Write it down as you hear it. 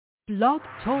Blog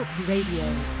Talk Radio.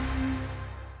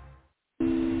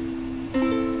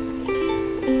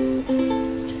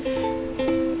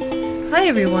 Hi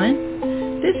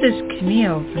everyone, this is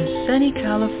Camille from sunny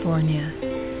California,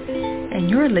 and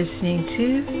you're listening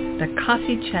to the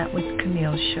Coffee Chat with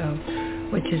Camille show,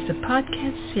 which is the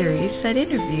podcast series that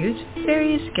interviews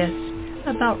various guests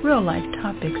about real-life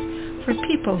topics for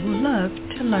people who love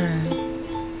to learn.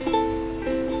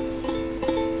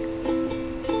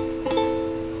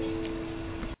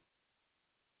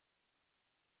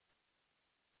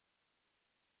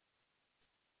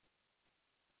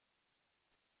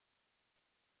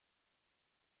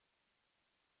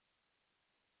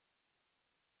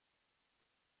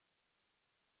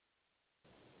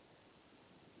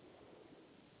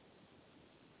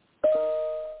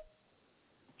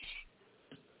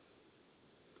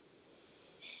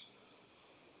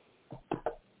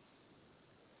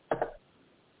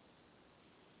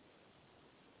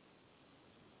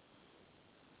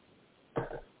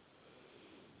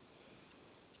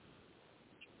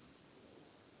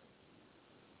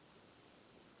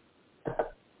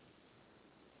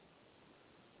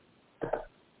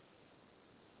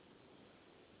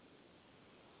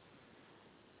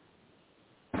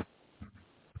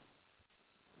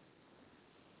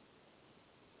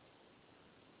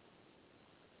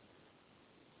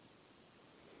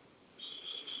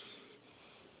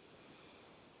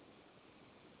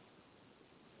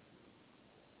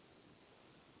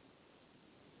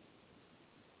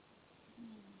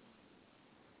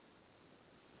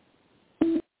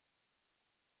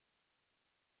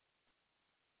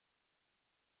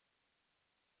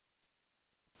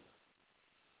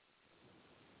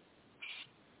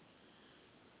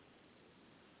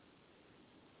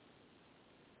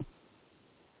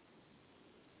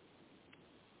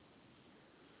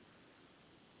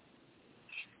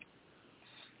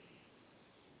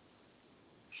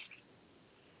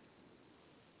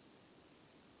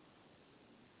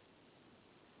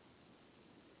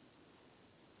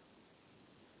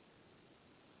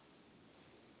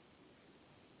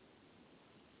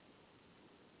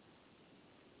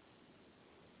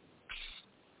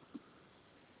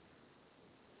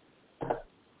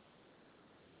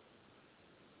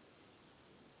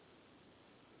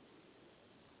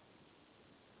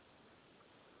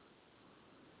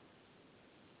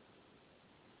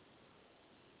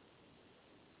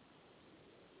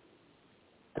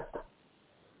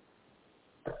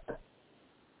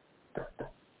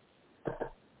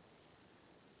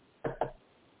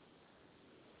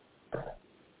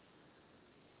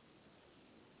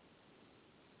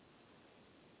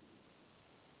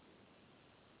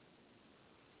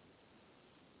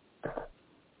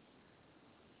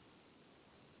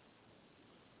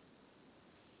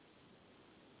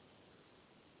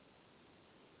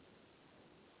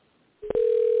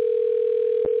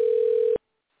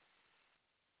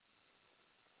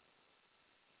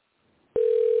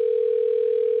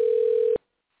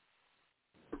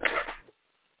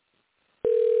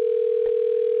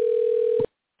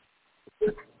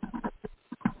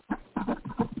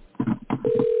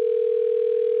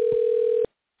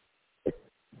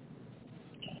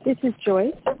 This is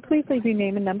Joyce. Please leave your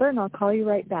name and number, and I'll call you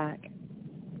right back.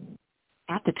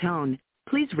 At the tone,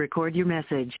 please record your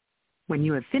message. When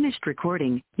you have finished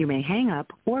recording, you may hang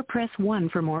up or press 1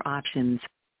 for more options.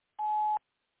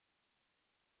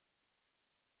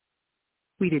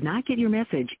 We did not get your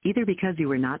message either because you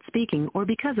were not speaking or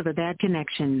because of a bad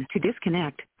connection. To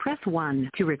disconnect, press 1.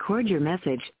 To record your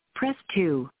message, press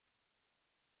 2.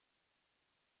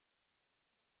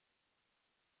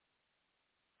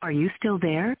 Are you still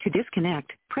there? To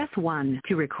disconnect, press 1.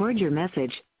 To record your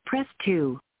message, press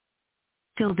 2.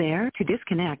 Still there? To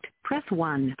disconnect, press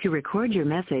 1. To record your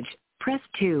message, press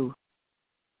 2.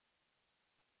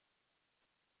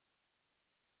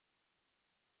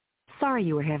 Sorry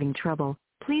you were having trouble.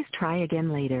 Please try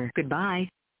again later. Goodbye.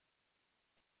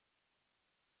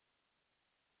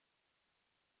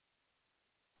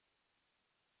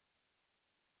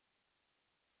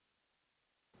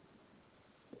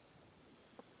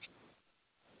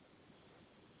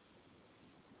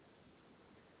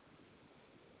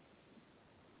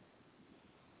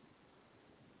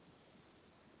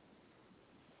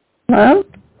 Hello?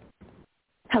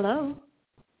 Hello?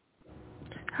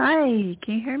 Hi,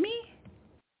 can you hear me?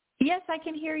 Yes, I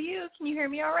can hear you. Can you hear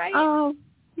me all right? Oh,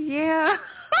 yeah.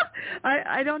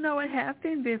 I don't know what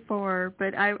happened before,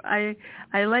 but I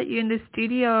let you in the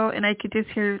studio and I could just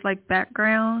hear like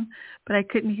background, but I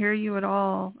couldn't hear you at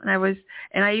all. And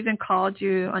I even called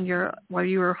you on while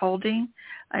you were holding.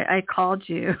 I called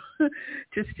you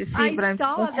just to see, but I'm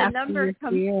saw so the happy number you're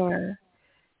come. here.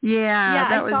 Yeah,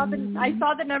 that I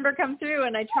saw the number come through,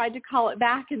 and I tried to call it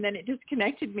back, and then it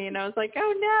disconnected me, and I was like,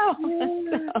 oh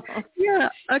no. Yeah.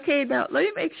 Okay. Now let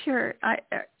me make sure I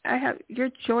have your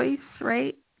Joyce,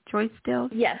 right? Joyce still?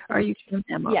 Yes. Or are you from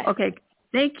demo? Yes. Okay.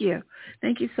 Thank you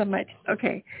so much.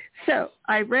 Okay, so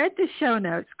I read the show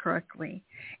notes correctly,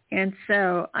 and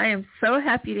so I am so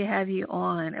happy to have you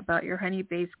on about your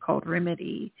honey-based cold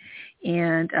remedy,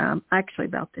 and actually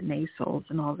about the nasals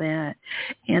and all that.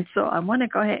 And so I want to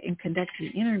go ahead and conduct the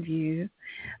interview.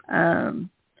 And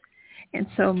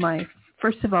so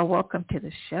first of all, welcome to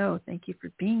the show. Thank you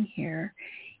for being here.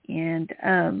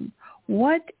 And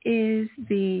what is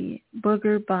the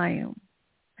booger biome?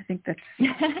 I think that's...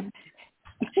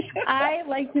 I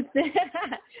like to say,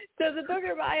 so the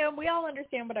booger biome, we all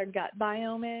understand what our gut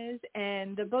biome is,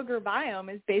 and the booger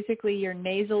biome is basically your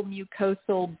nasal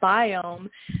mucosal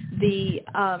biome. The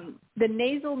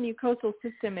nasal mucosal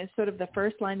system is sort of the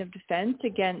first line of defense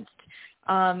against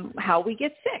how we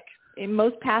get sick.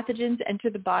 Most pathogens enter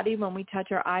the body when we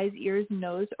touch our eyes, ears,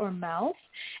 nose, or mouth.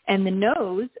 And the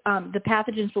nose, the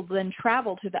pathogens will then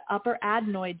travel to the upper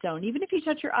adenoid zone. Even if you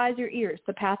touch your eyes or ears,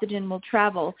 the pathogen will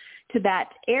travel to that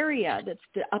area that's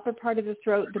the upper part of the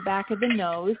throat, the back of the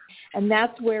nose, and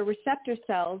that's where receptor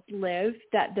cells live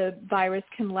that the virus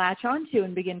can latch onto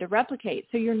and begin to replicate.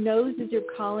 So your nose is your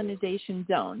colonization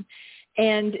zone.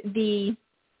 And the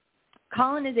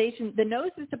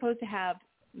nose is supposed to have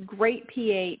great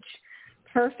pH,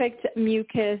 perfect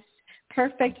mucus,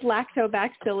 perfect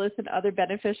lactobacillus and other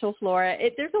beneficial flora.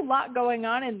 There's a lot going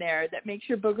on in there that makes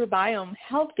your booger biome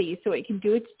healthy so it can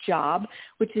do its job,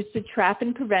 which is to trap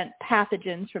and prevent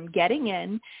pathogens from getting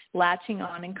in, latching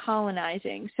on, and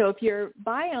colonizing. So if your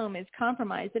biome is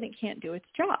compromised, then it can't do its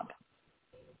job.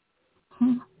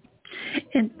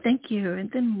 And thank you. And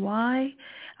then why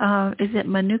is it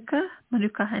Manuka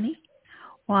honey?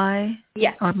 Why?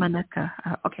 Yes. Or Manuka.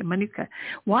 Okay, Manuka.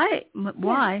 Why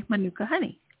Manuka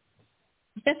honey?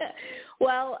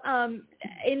 Well,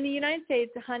 in the United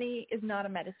States, honey is not a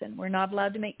medicine. We're not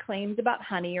allowed to make claims about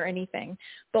honey or anything.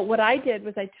 But what I did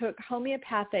was I took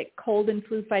homeopathic cold and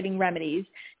flu-fighting remedies,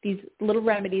 these little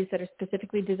remedies that are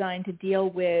specifically designed to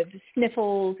deal with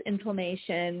sniffles,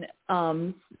 inflammation,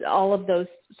 all of those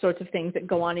sorts of things that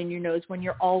go on in your nose when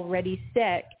you're already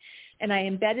sick. And I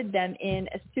embedded them in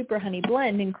a super honey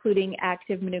blend, including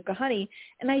active Manuka honey.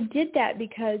 And I did that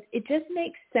because it just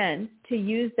makes sense to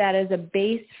use that as a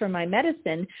base for my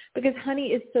medicine because honey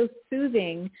is so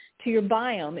soothing to your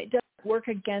biome. It doesn't work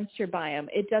against your biome.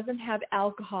 It doesn't have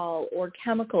alcohol or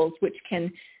chemicals which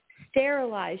can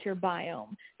sterilize your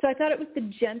biome. So I thought it was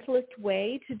the gentlest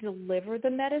way to deliver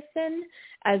the medicine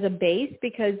as a base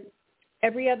because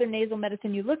every other nasal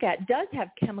medicine you look at does have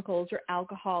chemicals or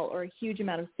alcohol or a huge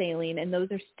amount of saline, and those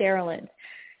are sterilants.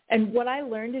 And what I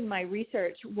learned in my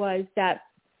research was that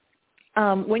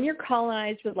when you're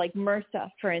colonized with like MRSA,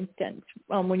 for instance,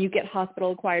 when you get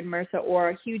hospital-acquired MRSA,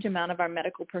 or a huge amount of our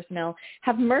medical personnel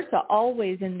have MRSA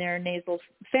always in their nasal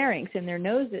pharynx, in their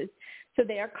noses, so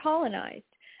they are colonized.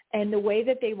 And the way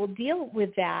that they will deal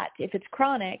with that, if it's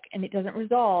chronic and it doesn't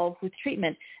resolve with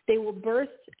treatment, they will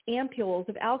burst ampules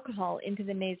of alcohol into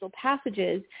the nasal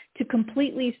passages to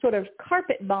completely sort of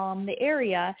carpet bomb the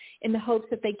area in the hopes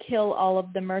that they kill all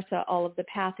of the MRSA, all of the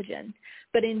pathogens.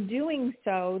 But in doing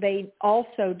so, they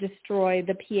also destroy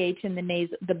the pH in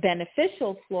the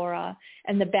beneficial flora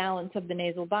and the balance of the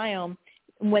nasal biome.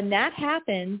 When that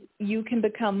happens, you can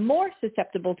become more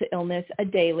susceptible to illness a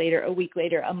day later, a week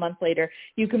later, a month later.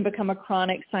 You can become a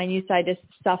chronic sinusitis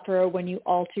sufferer when you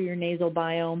alter your nasal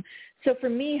biome. So for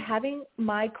me, having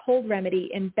my cold remedy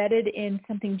embedded in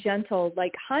something gentle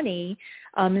like honey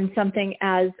and something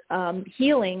as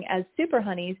healing as super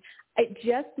honeys, it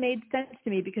just made sense to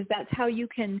me because that's how you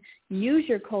can use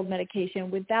your cold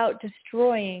medication without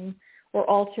destroying or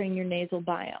altering your nasal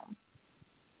biome.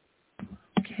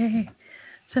 Okay.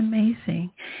 It's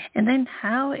amazing. And then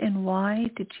how and why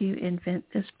did you invent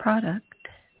this product?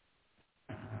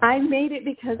 I made it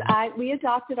because we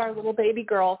adopted our little baby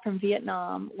girl from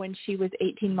Vietnam when she was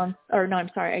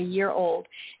a year old.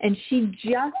 And she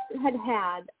just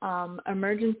had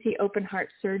emergency open heart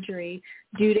surgery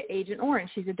due to Agent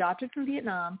Orange. She's adopted from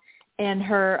Vietnam. And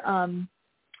her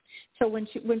so when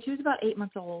she was about 8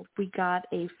 months old, we got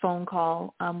a phone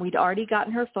call. We'd already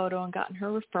gotten her photo and gotten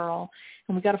her referral,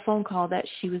 and we got a phone call that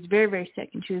she was very, very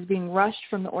sick, and she was being rushed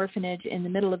from the orphanage in the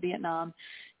middle of Vietnam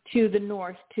to the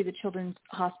north to the Children's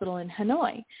Hospital in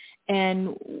Hanoi.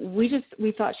 And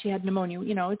we thought she had pneumonia.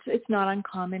 You know, it's not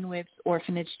uncommon with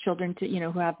orphanage children to,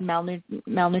 who have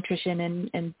malnutrition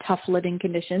and tough living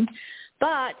conditions.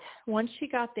 But once she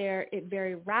got there, it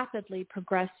very rapidly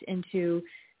progressed into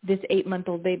this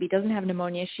 8-month-old baby doesn't have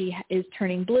pneumonia. She is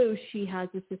turning blue. She has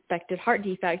a suspected heart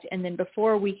defect. And then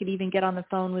before we could even get on the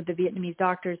phone with the Vietnamese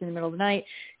doctors in the middle of the night,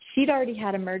 she'd already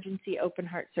had emergency open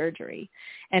heart surgery.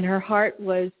 And her heart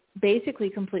was basically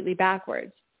completely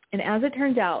backwards. And as it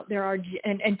turns out, there are,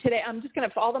 and today I'm just going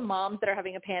to, for all the moms that are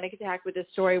having a panic attack with this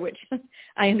story, which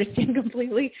I understand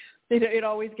completely, it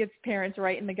always gets parents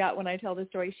right in the gut when I tell this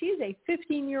story. She is a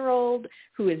 15-year-old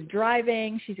who is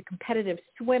driving. She's a competitive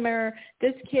swimmer.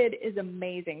 This kid is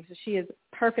amazing. So she is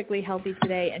perfectly healthy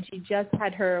today, and she just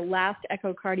had her last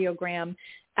echocardiogram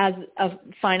as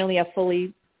finally a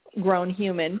fully grown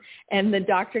human, and the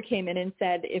doctor came in and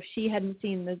said if she hadn't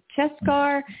seen the chest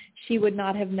scar, she would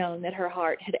not have known that her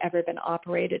heart had ever been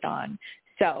operated on.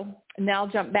 So now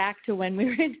I'll jump back to when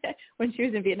she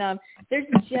was in Vietnam. There's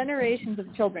generations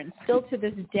of children still to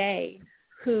this day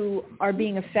who are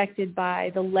being affected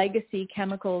by the legacy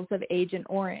chemicals of Agent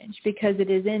Orange because it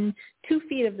is in 2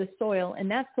 feet of the soil, and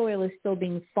that soil is still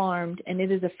being farmed, and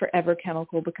it is a forever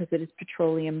chemical because it is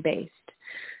petroleum-based.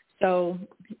 So,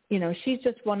 she's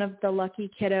just one of the lucky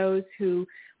kiddos who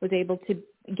was able to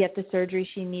get the surgery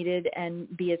she needed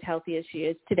and be as healthy as she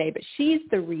is today. But she's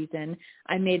the reason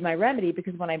I made my remedy,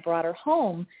 because when I brought her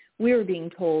home, we were being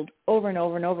told over and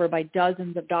over and over by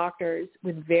dozens of doctors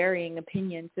with varying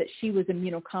opinions that she was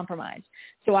immunocompromised.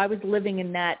 So I was living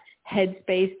in that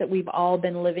headspace that we've all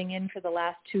been living in for the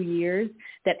last 2 years,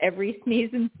 that every sneeze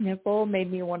and sniffle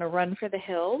made me want to run for the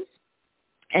hills.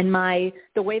 And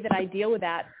the way that I deal with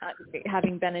that,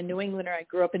 having been a New Englander, I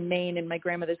grew up in Maine in my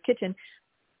grandmother's kitchen.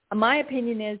 My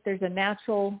opinion is there's a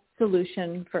natural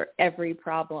solution for every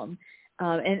problem.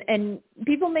 And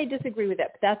people may disagree with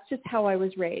that, but that's just how I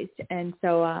was raised. And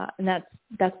so and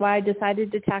that's why I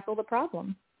decided to tackle the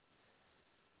problem.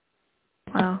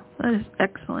 Wow, that is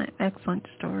excellent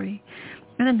story.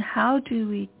 And then how do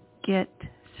we get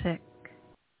sick?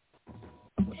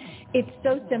 It's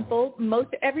so simple.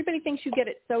 Everybody thinks you get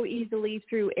it so easily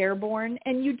through airborne,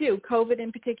 and you do, COVID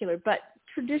in particular, but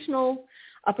traditional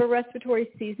upper respiratory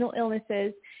seasonal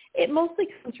illnesses, it mostly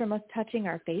comes from us touching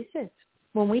our faces.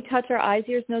 When we touch our eyes,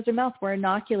 ears, nose, or mouth, we're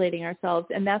inoculating ourselves,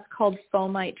 and that's called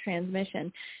fomite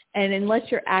transmission. And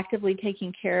unless you're actively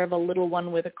taking care of a little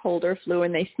one with a cold or flu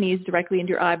and they sneeze directly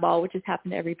into your eyeball, which has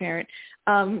happened to every parent,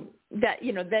 then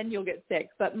you'll get sick.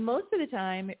 But most of the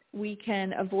time, we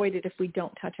can avoid it if we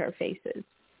don't touch our faces.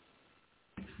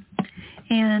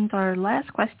 And our last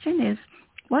question is,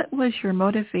 what was your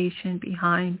motivation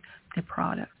behind the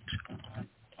product?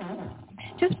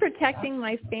 Just protecting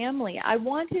my family. I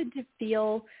wanted to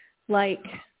feel like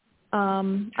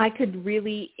I could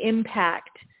really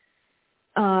impact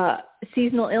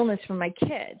seasonal illness for my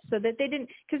kids so that they didn't,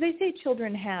 because they say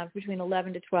children have between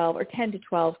 11 to 12 or 10 to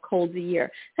 12 colds a year.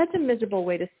 That's a miserable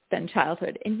way to spend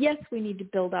childhood. And yes, we need to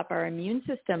build up our immune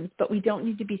systems, but we don't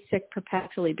need to be sick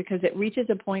perpetually, because it reaches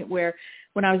a point where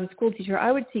when I was a school teacher,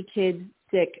 I would see kids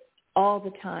sick all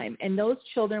the time. And those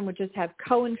children would just have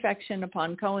co-infection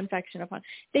upon co-infection upon.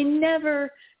 They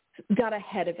never got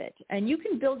ahead of it. And you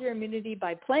can build your immunity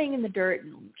by playing in the dirt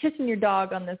and kissing your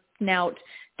dog on the snout.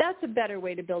 That's a better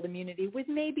way to build immunity, with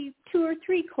maybe 2 or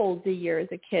 3 colds a year as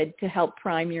a kid to help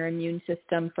prime your immune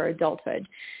system for adulthood.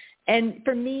 And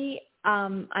for me,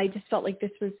 I just felt like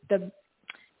this was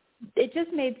it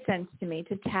just made sense to me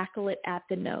to tackle it at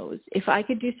the nose. If I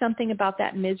could do something about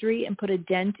that misery and put a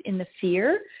dent in the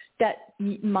fear that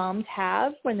moms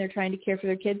have when they're trying to care for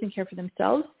their kids and care for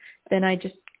themselves, then I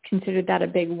just considered that a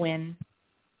big win.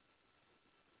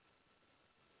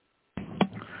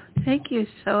 Thank you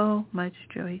so much,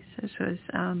 Joyce. This was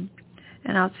an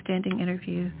outstanding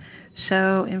interview,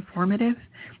 so informative,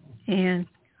 and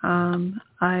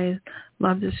I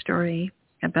love the story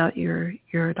about your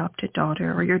adopted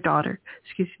daughter, or your daughter,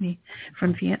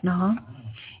 from Vietnam.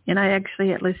 And I actually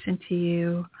had listened to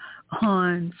you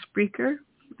on Spreaker.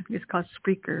 I think it's called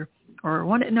Spreaker, or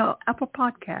Apple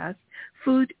Podcast,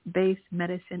 Food-Based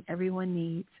Medicine Everyone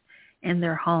Needs in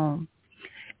Their Home.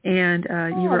 And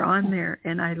you were on there,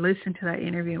 and I listened to that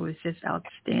interview. It was just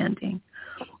outstanding.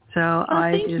 So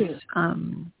thank you.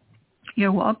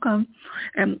 You're welcome.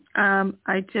 And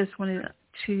I just wanted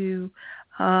to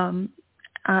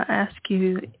ask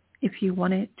you if you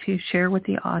wanted to share with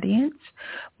the audience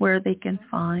where they can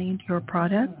find your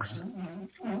products.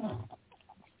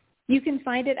 You can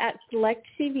find it at Select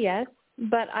CVS,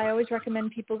 but I always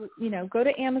recommend people, go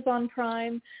to Amazon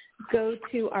Prime, go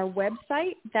to our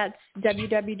website. That's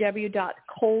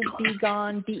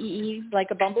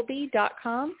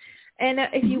www.coldbegone.com. And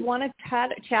if you want to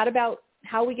chat about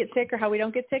how we get sick or how we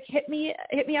don't get sick, hit me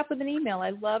up with an email.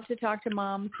 I love to talk to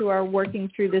moms who are working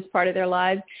through this part of their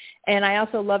lives. And I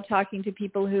also love talking to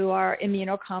people who are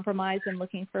immunocompromised and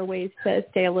looking for ways to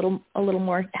stay a little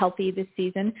more healthy this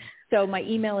season. So my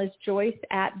email is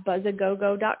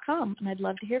joyce@buzzagogo.com, and I'd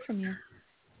love to hear from you.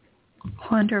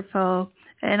 Wonderful.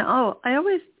 And I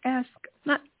always ask,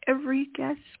 not every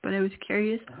guest, but I was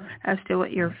curious as to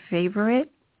what your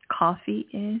favorite coffee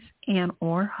is and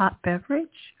or hot beverage.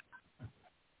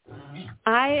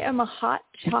 I am a hot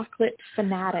chocolate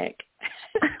fanatic.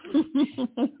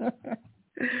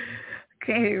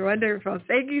 Okay, wonderful.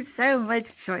 Thank you so much,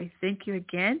 Joyce. Thank you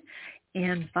again,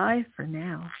 and bye for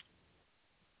now.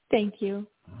 Thank you.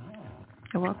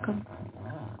 You're welcome.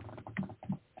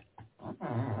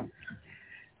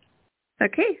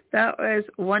 Okay, that was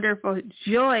wonderful,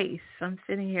 Joyce. I'm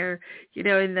sitting here,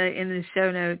 in the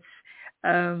show notes.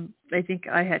 I think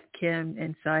I had Kim,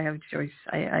 and so I have Joyce.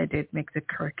 I did make the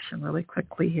correction really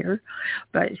quickly here,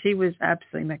 but she was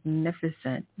absolutely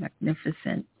magnificent,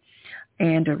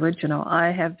 and original.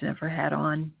 I have never had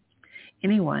on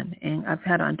anyone, and I've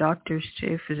had on doctors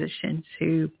too, physicians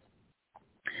who,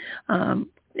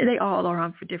 they all are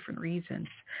on for different reasons.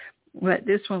 But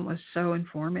this one was so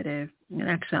informative. And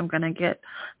actually, I'm going to get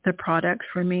the product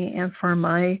for me and for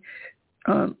my,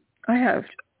 I have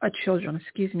children,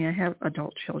 I have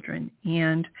adult children.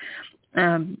 And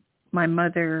my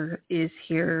mother is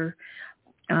here,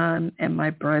 and my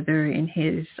brother and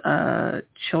his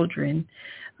children,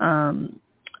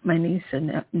 my niece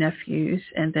and nephews,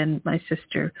 and then my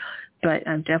sister. But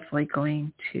I'm definitely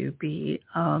going to be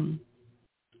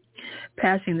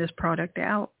passing this product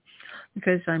out,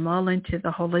 because I'm all into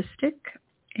the holistic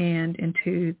and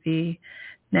into the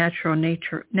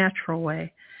natural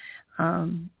way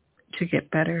to get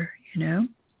better,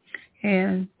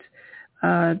 And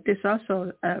this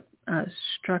also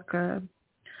struck I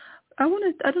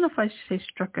don't know if I should say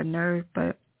struck a nerve,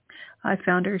 but I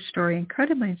found her story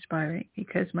incredibly inspiring,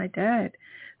 because my dad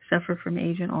suffered from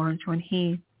Agent Orange when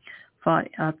he fought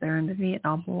out there in the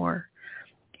Vietnam War.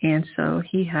 And so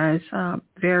he has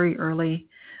very early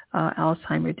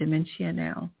Alzheimer's dementia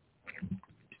now,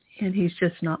 and he's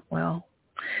just not well.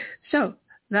 So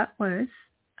that was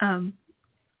an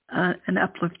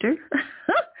uplifter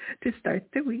to start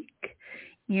the week.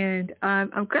 And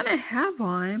I'm going to have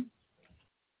on,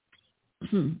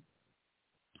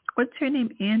 what's her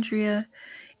name? Andrea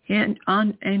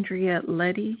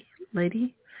Letty.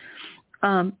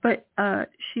 But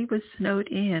she was snowed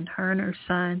in, her and her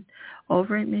son,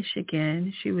 over in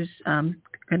Michigan. She was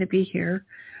going to be here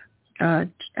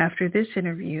after this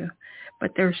interview,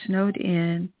 but they're snowed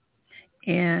in,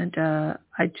 and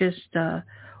I just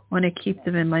want to keep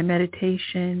them in my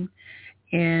meditation,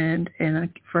 and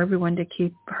for everyone to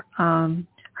keep her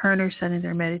and her son in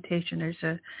their meditation. There's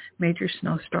a major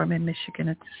snowstorm in Michigan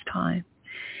at this time,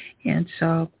 and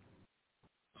so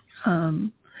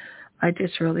I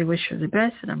just really wish her the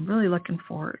best, and I'm really looking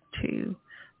forward to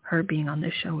her being on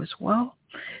the show as well.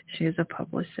 She is a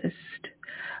publicist,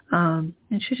 and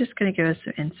she's just going to give us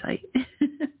some insight.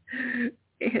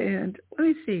 And let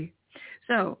me see.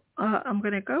 So I'm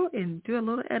going to go and do a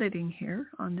little editing here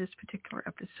on this particular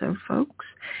episode, folks.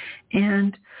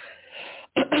 And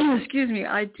excuse me,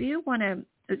 I do want to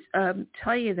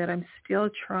tell you that I'm still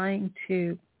trying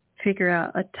to figure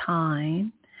out a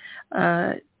time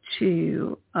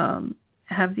to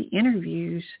have the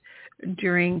interviews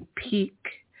during peak.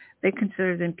 They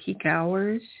consider them peak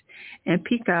hours, and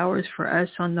peak hours for us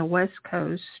on the West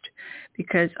Coast,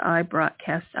 because I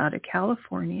broadcast out of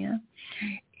California,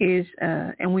 is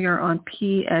and we are on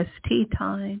PST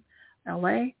time,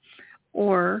 LA,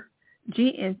 or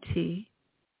GMT,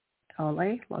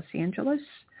 LA, Los Angeles,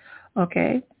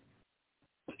 okay,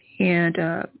 and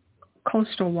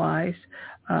coastal wise,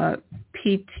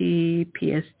 PT,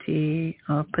 PST,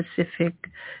 Pacific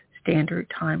Standard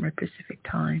Time or Pacific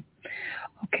Time.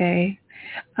 Okay,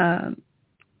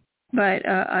 but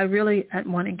I really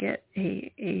want to get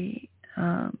a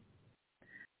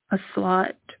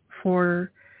slot for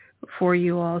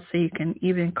you all, so you can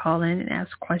even call in and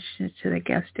ask questions to the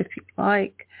guest if you'd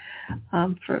like,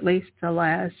 for at least the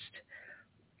last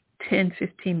 10,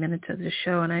 15 minutes of the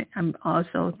show. And I'm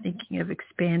also thinking of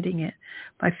expanding it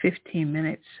by 15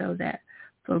 minutes so that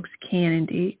folks can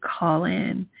indeed call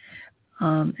in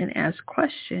and ask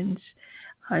questions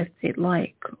if they'd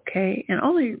like, okay? And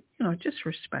only, just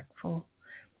respectful.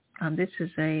 This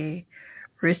is a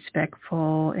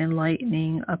respectful,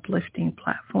 enlightening, uplifting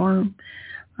platform.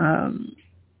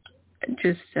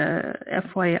 Just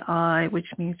FYI, which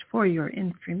means for your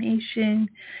information.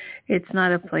 It's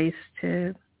not a place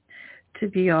to to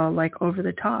be all like over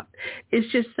the top.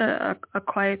 It's just a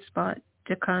quiet spot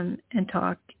to come and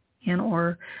talk and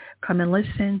or come and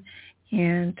listen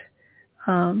and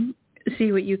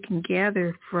see what you can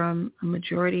gather from a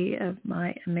majority of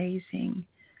my amazing,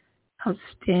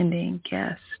 outstanding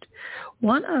guests.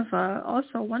 One of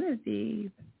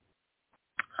the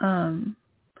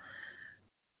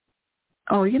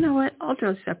oh, you know what? I'll do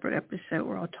a separate episode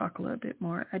where I'll talk a little bit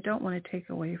more. I don't want to take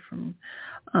away from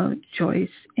Joyce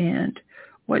and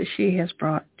what she has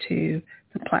brought to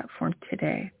the platform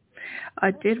today.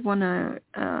 I did want to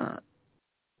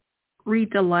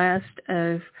read the last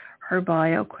of her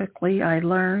bio quickly.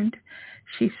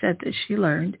 She said that she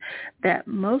learned that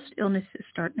most illnesses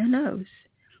start in the nose.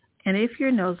 And if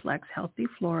your nose lacks healthy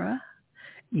flora,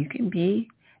 you can be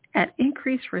at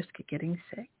increased risk of getting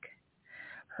sick.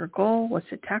 Her goal was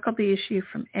to tackle the issue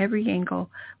from every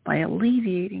angle by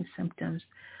alleviating symptoms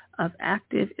of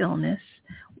active illness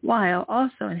while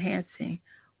also enhancing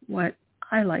what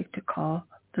I like to call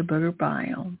the booger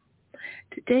biome.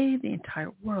 Today, the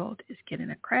entire world is getting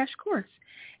a crash course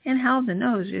in how the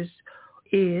nose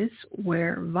is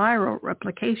where viral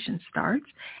replication starts,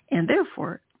 and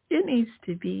therefore it needs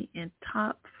to be in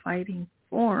top fighting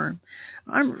form.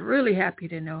 I'm really happy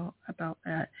to know about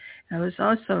that. I was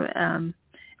also,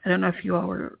 I don't know if you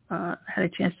all had a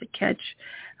chance to catch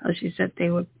how she said they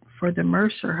would, for the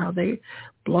MRSA, how they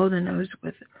blow the nose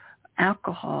with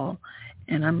alcohol.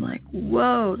 And I'm like,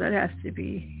 whoa, that has to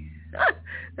be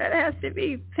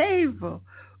painful.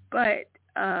 But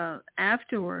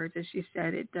afterwards, as she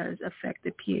said, it does affect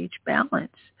the pH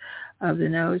balance of the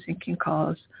nose and can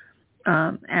cause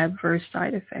adverse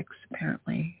side effects,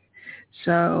 apparently.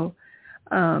 So,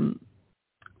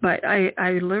 but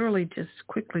I literally just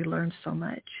quickly learned so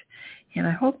much, and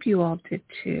I hope you all did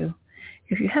too.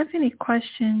 If you have any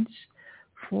questions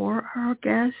for our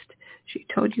guest, she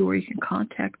told you where you can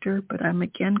contact her, but I'm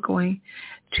again going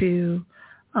to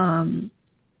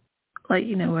let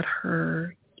you know what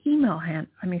her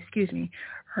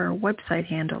her website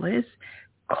handle is.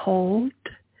 Cold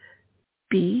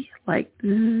B, like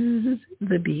the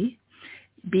bee,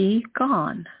 be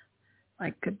gone,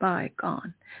 like goodbye,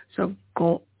 gone. So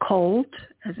cold,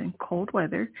 as in cold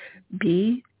weather,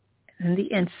 bee, and the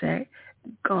insect,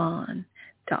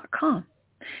 gone.com.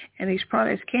 And these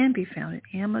products can be found at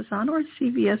Amazon or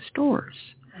CVS stores.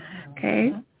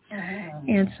 Okay?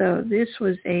 And so this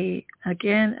was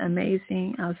again,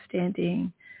 amazing,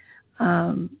 outstanding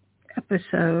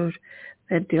episode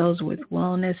that deals with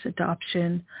wellness,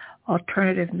 adoption,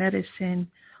 alternative medicine,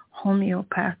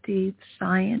 homeopathy,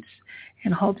 science,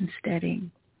 and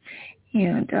homesteading.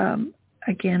 And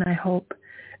again, I hope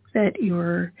that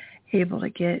you're able to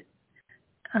get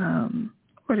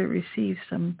or to receive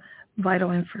some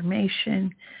vital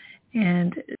information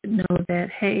and know that,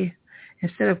 hey,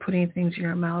 instead of putting things in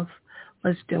your mouth,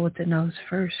 let's deal with the nose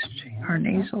first, our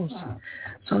nasals.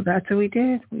 So that's what we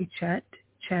did. We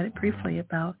chatted briefly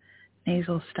about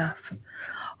nasal stuff.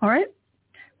 All right.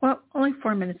 Well, only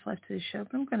 4 minutes left of the show,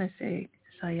 but I'm going to say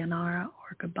sayonara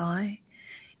or goodbye.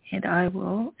 And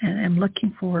I'm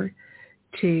looking forward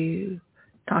to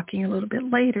talking a little bit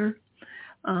later.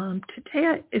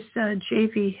 Today it's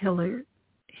J.V.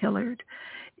 Hillard,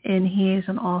 and he is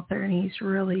an author, and he's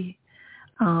really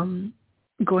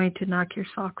going to knock your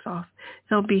socks off.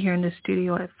 He'll be here in the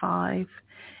studio at 5,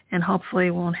 and hopefully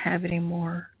won't have any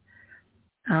more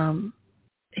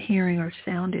hearing or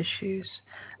sound issues.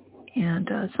 And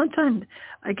sometimes,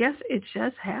 I guess it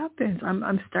just happens.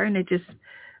 I'm starting to just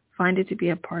find it to be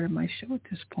a part of my show at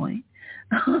this point,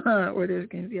 where there's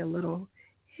going to be a little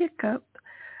hiccup.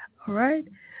 All right.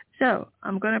 So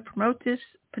I'm going to promote this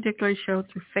particular show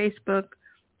through Facebook,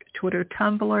 Twitter,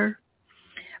 Tumblr.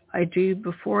 I do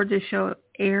before the show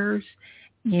airs,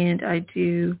 and I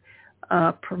do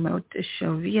promote the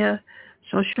show via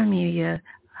social media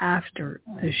after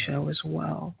the show as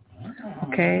well.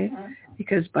 Okay?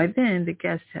 Because by then the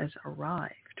guest has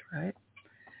arrived, right?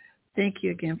 Thank you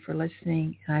again for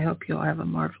listening, and I hope you'll have a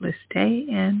marvelous day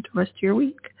and rest of your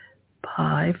week.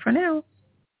 Bye for now.